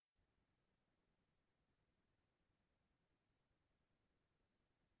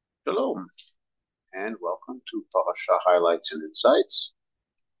Shalom, and welcome to Parsha Highlights and Insights.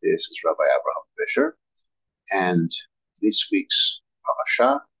 This is Rabbi Fischer, and this week's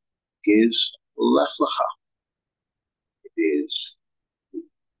Parsha is Lech Lecha. It is the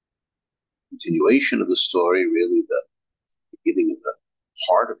continuation of the story, really the beginning of the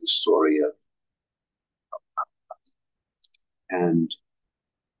heart of the story and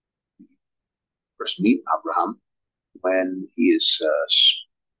first meet Abraham when he is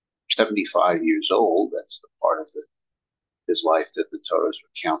 75 years old. That's the part of his life that the Torah is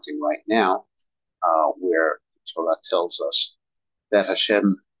recounting right now, where the Torah tells us that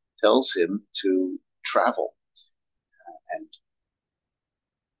Hashem tells him to travel, and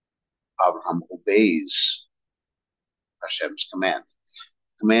Abraham obeys Hashem's command.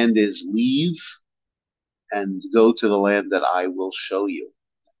 The command is leave and go to the land that I will show you.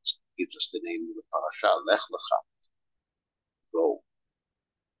 That gives us the name of the parasha, Lech Lecha. Go.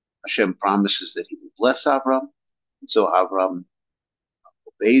 Hashem promises that he will bless Abraham, and so Abraham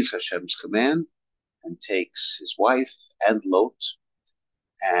obeys Hashem's command and takes his wife and Lot,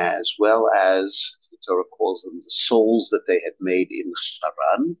 as well as the Torah calls them, the souls that they had made in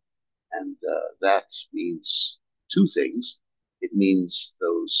Haran, and that means two things. It means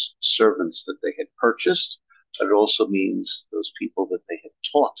those servants that they had purchased, but it also means those people that they had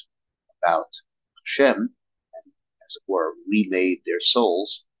taught about Hashem, and as it were, remade their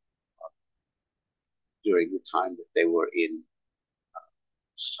souls during the time that they were in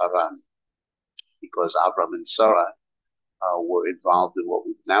Haran, because Avram and Sarah were involved in what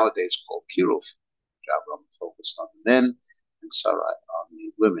we nowadays call kiruv. Avram focused on the men and Sarah on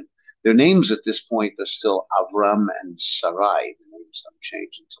the women. Their names at this point are still Avram and Sarai. The names don't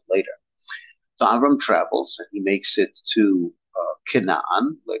change until later. So Avram travels and he makes it to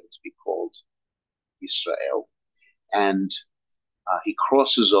Canaan, later to be called Israel, and he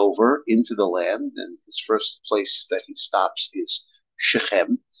crosses over into the land, and his first place that he stops is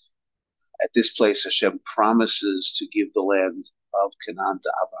Shechem. At this place, Hashem promises to give the land of Canaan to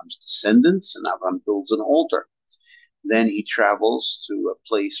Avram's descendants, and Avram builds an altar. Then he travels to a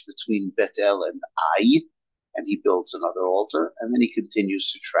place between Bethel and Ai, and he builds another altar, and then he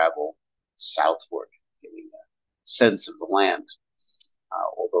continues to travel southward, getting a sense of the land.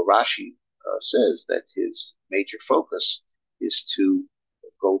 Although Rashi says that his major focus is to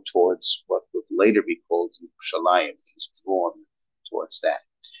go towards what would later be called Yerushalayim. He's drawn towards that.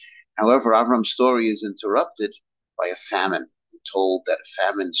 However, Avram's story is interrupted by a famine. We're told that a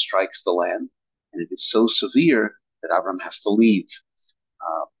famine strikes the land, and it is so severe that Avram has to leave.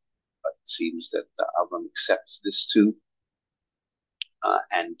 But it seems that Avram accepts this too,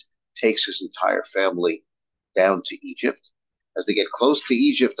 and takes his entire family down to Egypt. As they get close to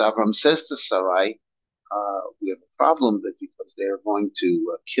Egypt, Avram says to Sarai, we have a problem that because they are going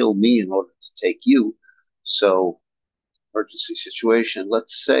to kill me in order to take you. So, emergency situation,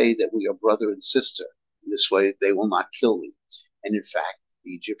 let's say that we are brother and sister. This way they will not kill me. And in fact,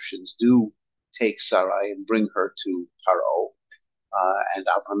 the Egyptians do take Sarai and bring her to Paro. And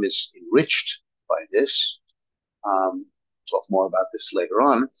Avram is enriched by this. Talk more about this later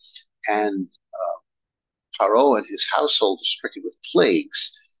on. And Paro and his household are stricken with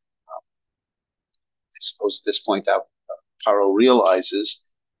plagues. I suppose at this point, Paro realizes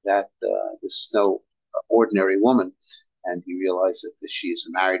that this is no ordinary woman, and he realizes that she is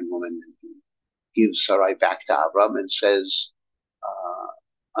a married woman, and he gives Sarai back to Avram and says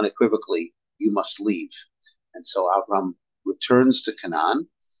unequivocally, you must leave. And so Avram returns to Canaan.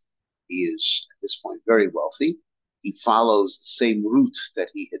 He is, at this point, very wealthy. He follows the same route that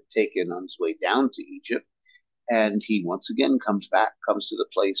he had taken on his way down to Egypt, and he once again comes to the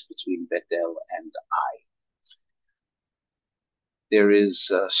place between Bethel and Ai. There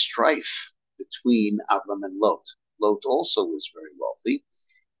is strife between Avram and Lot. Lot also was very wealthy,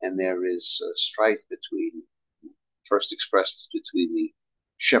 and there is strife first expressed between the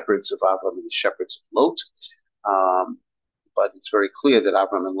shepherds of Avram and the shepherds of Lot. But it's very clear that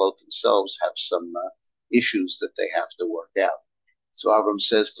Avram and Lot themselves have some issues that they have to work out. So Avram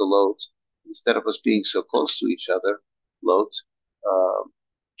says to Lot, instead of us being so close to each other, Lot,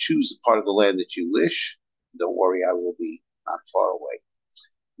 choose the part of the land that you wish. Don't worry, I will be not far away.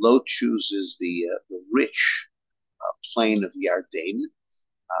 Lot chooses the rich plain of Yarden,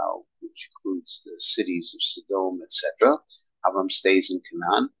 which includes the cities of Sodom, etc. Avram stays in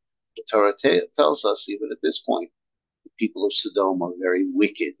Canaan. The Torah tells us, even at this point, the people of Sodom are very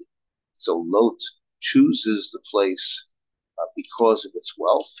wicked. So Lot chooses the place because of its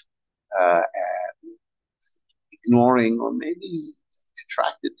wealth, and ignoring or maybe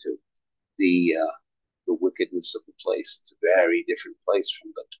attracted to the wickedness of the place. It's a very different place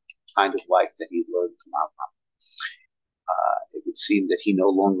from the kind of life that he learned from Abraham. It would seem that he no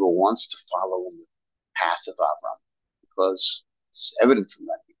longer wants to follow in the path of Abraham, because it's evident from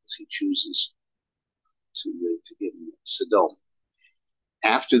that, because he chooses to live in Sodom.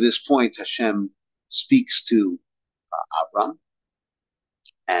 After this point, Hashem speaks to Abraham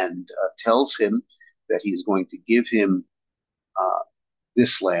and tells him that he's going to give him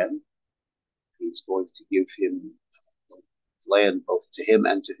this land. He's going to give him land both to him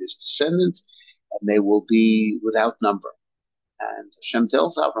and to his descendants, and they will be without number. And Hashem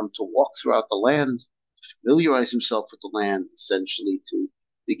tells Abraham to walk throughout the land, familiarize himself with the land, essentially to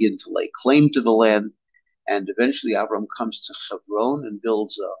begin to lay claim to the land. And eventually Abraham comes to Hebron and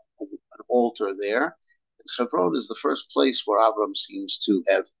builds an altar there. And Hebron is the first place where Abraham seems to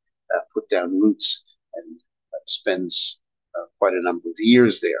have put down roots and spends quite a number of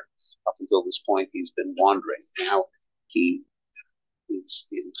years there. Up until this point, he's been wandering. Now he is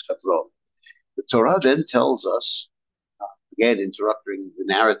in Hebron. The Torah then tells us, again interrupting the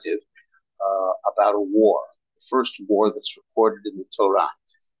narrative, about a war, the first war that's recorded in the Torah,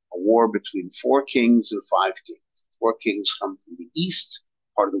 a war between 4 kings and 5 kings. 4 kings come from the east,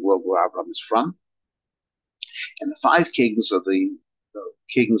 part of the world where Abraham is from, and the 5 kings are the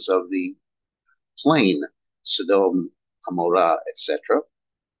kings of the plain, Sodom, Amorah, etc.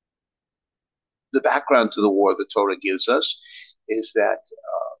 The background to the war the Torah gives us is that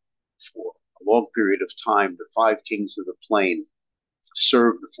for a long period of time, the 5 kings of the plain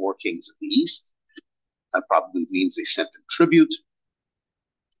served the 4 kings of the east. That probably means they sent them tribute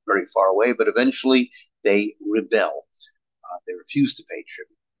very far away, but eventually they rebel. They refuse to pay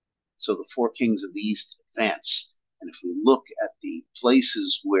tribute. So the 4 kings of the east advance. And if we look at the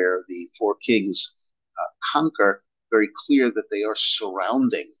places where the 4 kings conquer, very clear that they are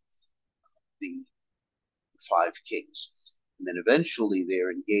surrounding the 5 kings. And then eventually they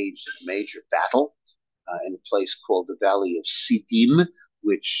are engaged in a major battle in a place called the Valley of Siddim,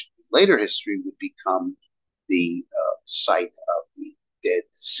 which in later history would become the site of the Dead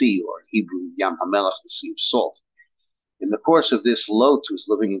Sea, or in Hebrew, Yam HaMelech, the Sea of Salt. In the course of this, Lot, who is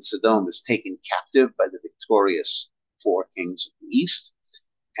living in Sodom, is taken captive by the victorious 4 kings of the east,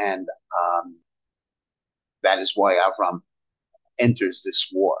 and that is why Avram enters this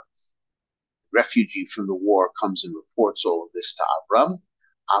war. The refugee from the war comes and reports all of this to Avram.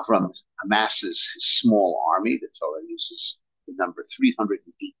 Avram amasses his small army. The Torah uses the number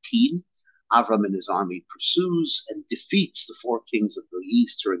 318. Avram and his army pursues and defeats the 4 kings of the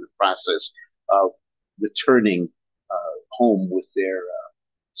east who are in the process of returning home with their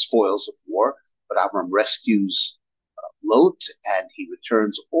spoils of war. But Avram rescues Lot, and he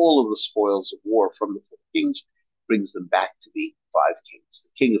returns all of the spoils of war from the 4 kings, brings them back to the 5 kings.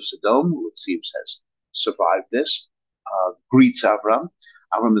 The king of Sodom, who it seems has survived this, greets Avram.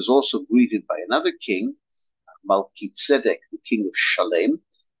 Avram is also greeted by another king, Melchizedek, the king of Shalem,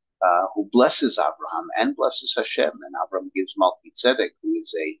 who blesses Abraham and blesses Hashem. And Abraham gives Melchizedek, who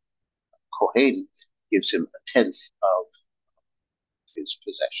is a Kohen, gives him a 10th of his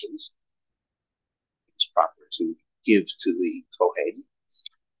possessions. It's proper to give to the Kohen.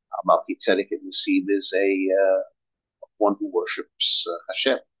 Melchizedek, it would seem, is one who worships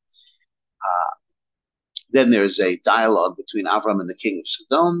Hashem. Then there's a dialogue between Avram and the king of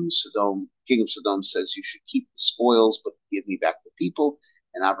Sodom. King of Sodom says, you should keep the spoils, but give me back the people.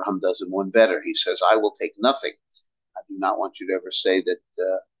 And Abraham does him one better. He says, I will take nothing. I do not want you to ever say that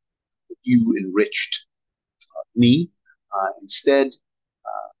you enriched me. Instead,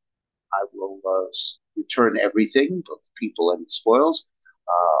 I will return everything, both the people and the spoils.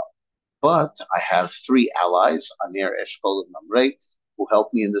 But I have 3 allies, Aner, Eshkol, and Mamre, who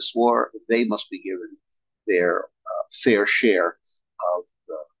helped me in this war. They must be given their fair share of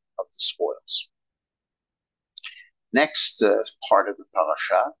the spoils. Next part of the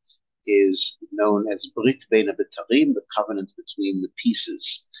parasha is known as Brit Bein HaBetarim, the covenant between the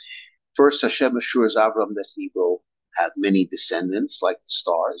pieces. First, Hashem assures Avram that he will have many descendants like the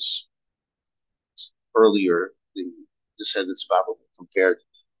stars. Earlier, the descendants of Avram were compared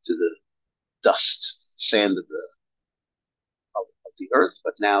to the dust, sand of the earth,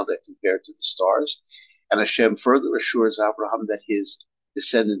 but now they're compared to the stars. And Hashem further assures Abraham that his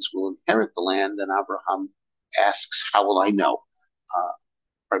descendants will inherit the land, and Abraham asks, how will I know?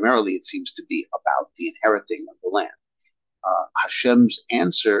 Primarily, it seems to be about the inheriting of the land. Hashem's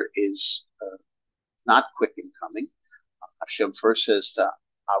answer is not quick in coming. Hashem first says to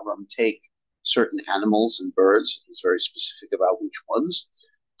Avram, take certain animals and birds. He's very specific about which ones.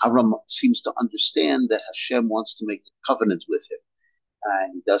 Avram seems to understand that Hashem wants to make a covenant with him.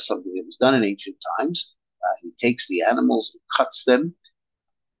 And he does something that was done in ancient times. He takes the animals and cuts them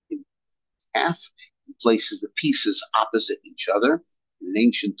in half. He places the pieces opposite each other. In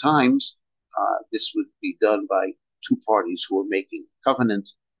ancient times, this would be done by two parties who were making a covenant,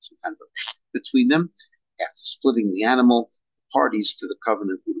 some kind of a pact between them. After splitting the animal, parties to the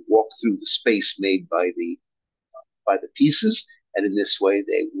covenant would walk through the space made by the pieces, and in this way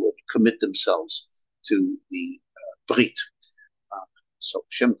they would commit themselves to the brit. So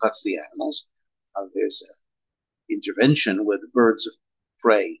Hashem cuts the animals. There's an intervention where the birds of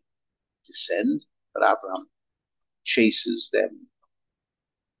prey descend, but Abraham chases them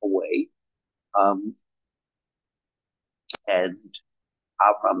away. And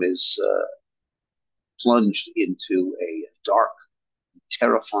Abraham is plunged into a dark,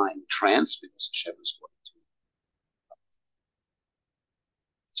 terrifying trance because Hashem is going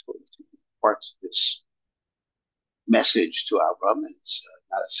to impart this message to Abraham. It's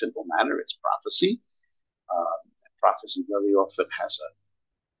not a simple matter, it's prophecy. Prophecy very often has a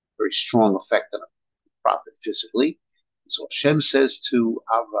very strong effect on a prophet physically. And so Hashem says to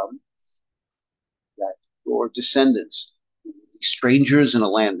Abraham that your descendants will be strangers in a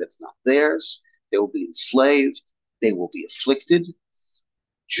land that's not theirs. They will be enslaved. They will be afflicted.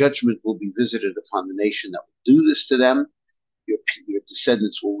 Judgment will be visited upon the nation that will do this to them. Your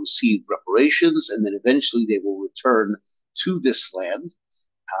descendants will receive reparations, and then eventually they will return to this land.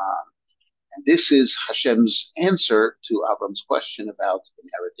 And this is Hashem's answer to Avram's question about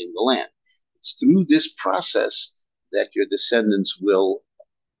inheriting the land. It's through this process that your descendants will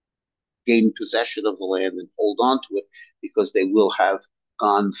gain possession of the land and hold on to it, because they will have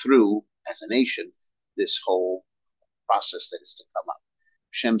gone through, as a nation, this whole process that is to come up.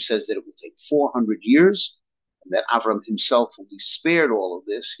 Hashem says that it will take 400 years, and that Avram himself will be spared all of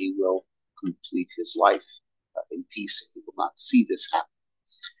this. He will complete his life in peace, and he will not see this happen.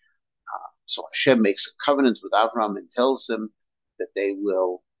 So Hashem makes a covenant with Avram and tells them that they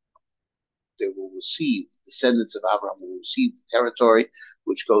will receive, the descendants of Avram will receive the territory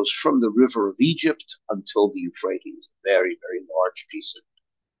which goes from the river of Egypt until the Euphrates, a very, very large piece of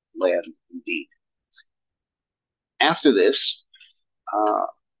land indeed. After this,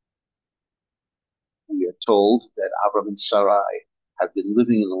 we are told that Avram and Sarai have been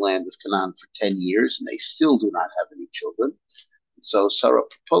living in the land of Canaan for 10 years, and they still do not have any children. And so Sarah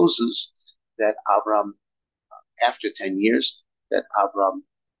proposes that Avram, after 10 years, that Avram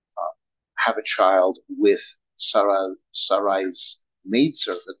have a child with Sarai's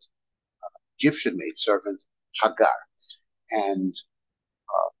maidservant, Egyptian maidservant, Hagar. And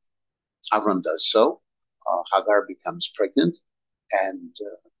Avram does so. Hagar becomes pregnant, and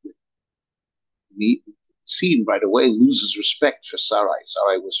we see right away loses respect for Sarai.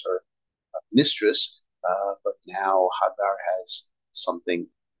 Sarai was her mistress, but now Hagar has something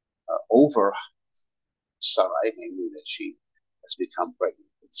over Sarai, namely that she has become pregnant.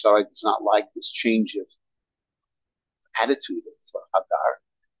 But Sarai does not like this change of attitude of Hagar.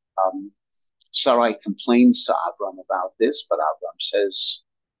 Sarai complains to Avram about this, but Avram says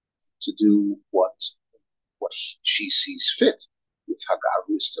to do what she sees fit with Hagar,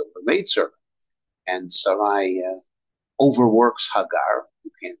 who is still her maidservant. And Sarai overworks Hagar,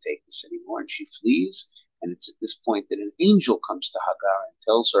 who can't take this anymore, and she flees. And it's at this point that an angel comes to Hagar and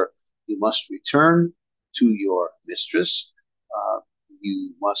tells her, you must return to your mistress.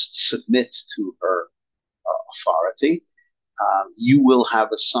 You must submit to her authority. You will have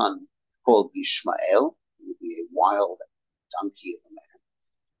a son called Ishmael, who will be a wild donkey of a man,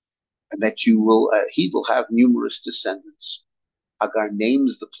 and that he will have numerous descendants. Hagar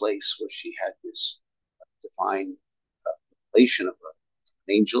names the place where she had this divine revelation of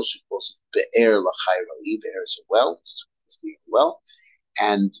an angel. She calls it Be'er L'chayroi. Be'er is a well, it's near a well.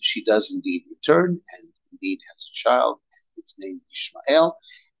 And she does indeed return, and indeed has a child, and his name is Ishmael,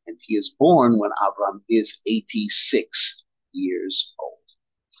 and he is born when Abram is 86 years old.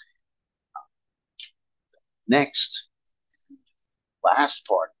 Next, last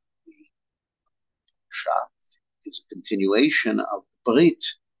part of the Parsha is a continuation of the Brit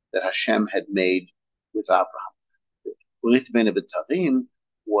that Hashem had made with Abraham. The Brit Ben Abitarim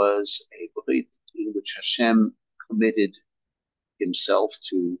was a Brit in which Hashem committed himself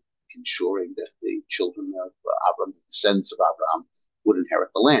to ensuring that the children of Abraham, the descendants of Abraham, would inherit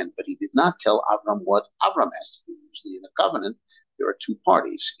the land. But he did not tell Abraham what Abraham has to do. Usually in a covenant, there are two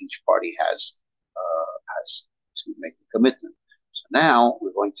parties. Each party has to make a commitment. So now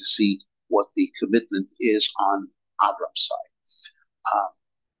we're going to see what the commitment is on Abraham's side.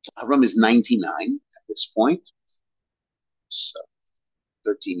 Abraham is 99 at this point. So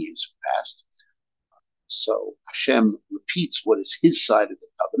 13 years have passed. So Hashem repeats what is his side of the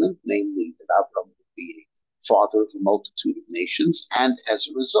covenant, namely that Abraham would be a father of a multitude of nations, and as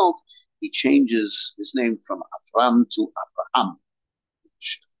a result, he changes his name from Avram to Abraham,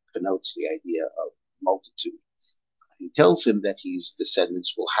 which connotes the idea of multitude. He tells him that his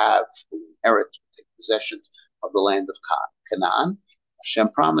descendants will inherit, take possession of the land of Canaan. Hashem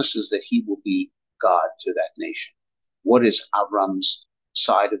promises that he will be God to that nation. What is Avram's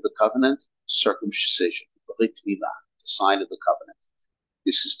side of the covenant? Circumcision, Brit Milah, the sign of the covenant.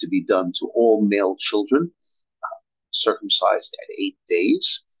 This is to be done to all male children, circumcised at 8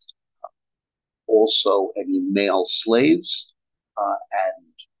 days. Also, any male slaves,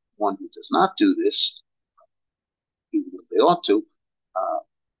 and one who does not do this, even though they ought to,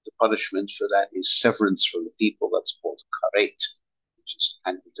 the punishment for that is severance from the people. That's called karet, which is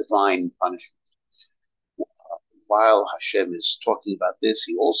kind of a divine punishment. While Hashem is talking about this,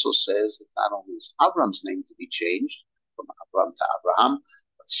 he also says that not only is Avram's name to be changed from Avram to Abraham,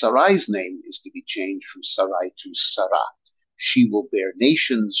 but Sarai's name is to be changed from Sarai to Sarah. She will bear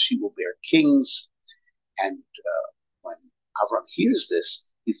nations, she will bear kings. And when Avram hears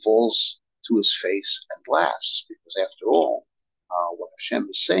this, he falls to his face and laughs, because after all, what Hashem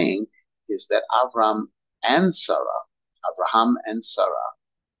is saying is that Abraham and Sarah,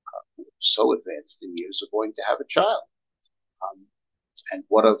 who are so advanced in years, are going to have a child. And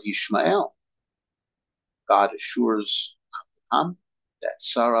what of Ishmael? God assures Abraham that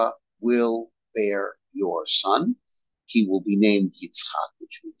Sarah will bear your son. He will be named Yitzchak,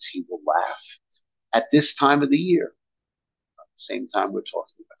 which means he will laugh at this time of the year, same time we're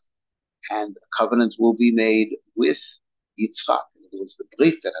talking about. And a covenant will be made with Yitzchak. In other words, the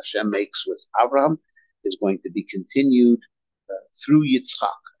brit that Hashem makes with Abraham is going to be continued through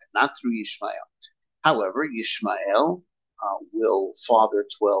Yitzchak, and not through Ishmael. However, Ishmael will father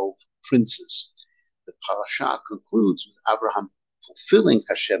 12 princes. The Parsha concludes with Abraham fulfilling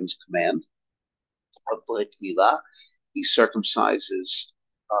Hashem's command of Brit Milah. He circumcises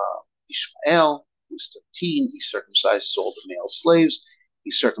Ishmael, who's 13. He circumcises all the male slaves.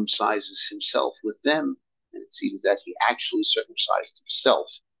 He circumcises himself with them. And it seems that he actually circumcised himself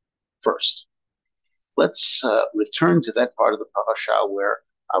first. Let's return to that part of the parasha where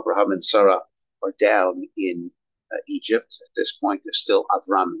Abraham and Sarah are down in Egypt. At this point, they're still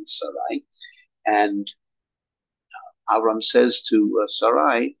Avram and Sarai. And Avram says to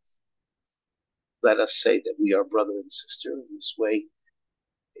Sarai, let us say that we are brother and sister. In this way,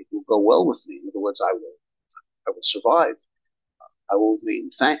 it will go well with me. In other words, I will survive. I will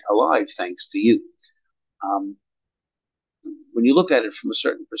remain alive thanks to you. When you look at it from a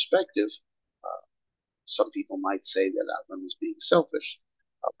certain perspective, some people might say that Avram is being selfish.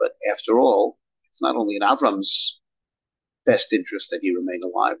 But after all, it's not only in Avram's best interest that he remain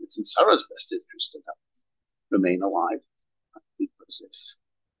alive, it's in Sarah's best interest that he remain alive. Because if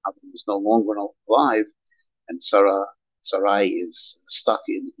Avram is no longer alive and Sarai is stuck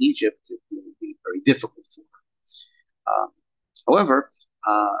in Egypt, it will be very difficult for her. However,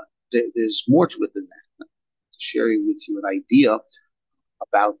 there's more to it than that. To share with you an idea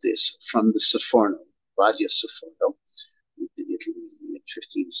about this from the Seforno, Vadia Seforno, in Italy in the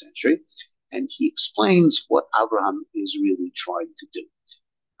mid-15th century, and he explains what Abraham is really trying to do.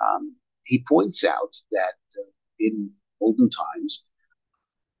 He points out that in olden times,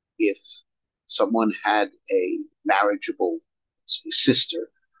 if someone had a marriageable, say, sister,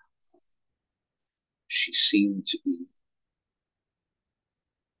 she seemed to be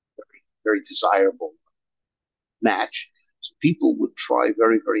very, very desirable match. So people would try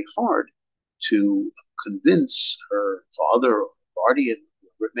very, very hard to convince her father or guardian,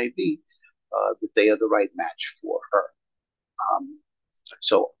 whoever it may be, that they are the right match for her.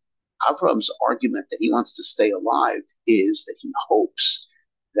 So Avram's argument that he wants to stay alive is that he hopes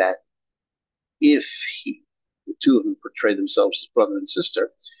that if the two of them portray themselves as brother and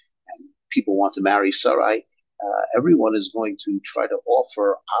sister, and people want to marry Sarai, everyone is going to try to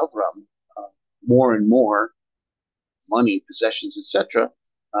offer Avram more and more money, possessions, etc.,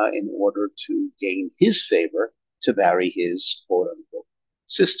 in order to gain his favor to marry his quote-unquote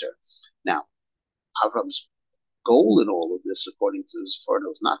sister. Now, Avram's goal in all of this, according to the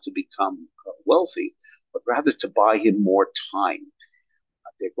Seforno, is not to become wealthy, but rather to buy him more time.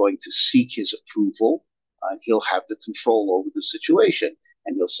 They're going to seek his approval, and he'll have the control over the situation,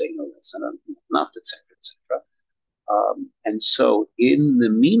 and he'll say, no, that's not enough, etc., etc. And so, in the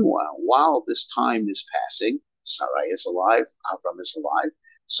meanwhile, while this time is passing, Sarai is alive, Avram is alive.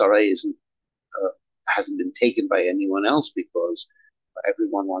 Sarai hasn't been taken by anyone else because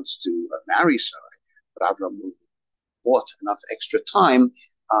everyone wants to marry Sarai. But Avram bought enough extra time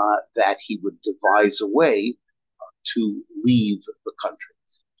that he would devise a way to leave the country.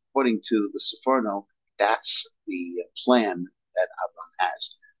 According to the Seforno, that's the plan that Avram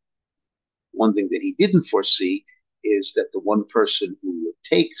has. one thing that he didn't foresee is that the one person who would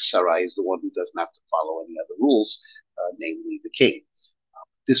take Sarai is the one who doesn't have to follow any other rules, namely the king.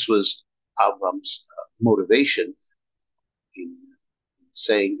 This was Avram's motivation in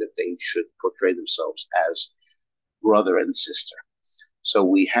saying that they should portray themselves as brother and sister. So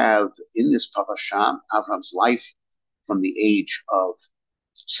we have in this parasha Avram's life from the age of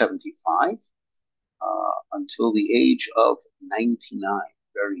 75 until the age of 99,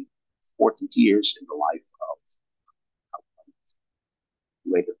 very important years in the life of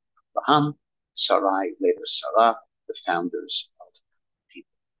later Abraham, Sarai, later Sarah, the founders of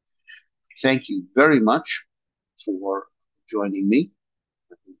people. Thank you very much for joining me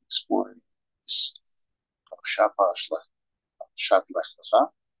in exploring this Parshat Lecha.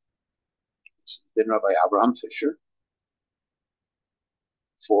 It's been Rabbi Abraham Fischer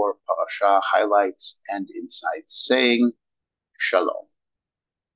for Parsha highlights and insights, saying Shalom.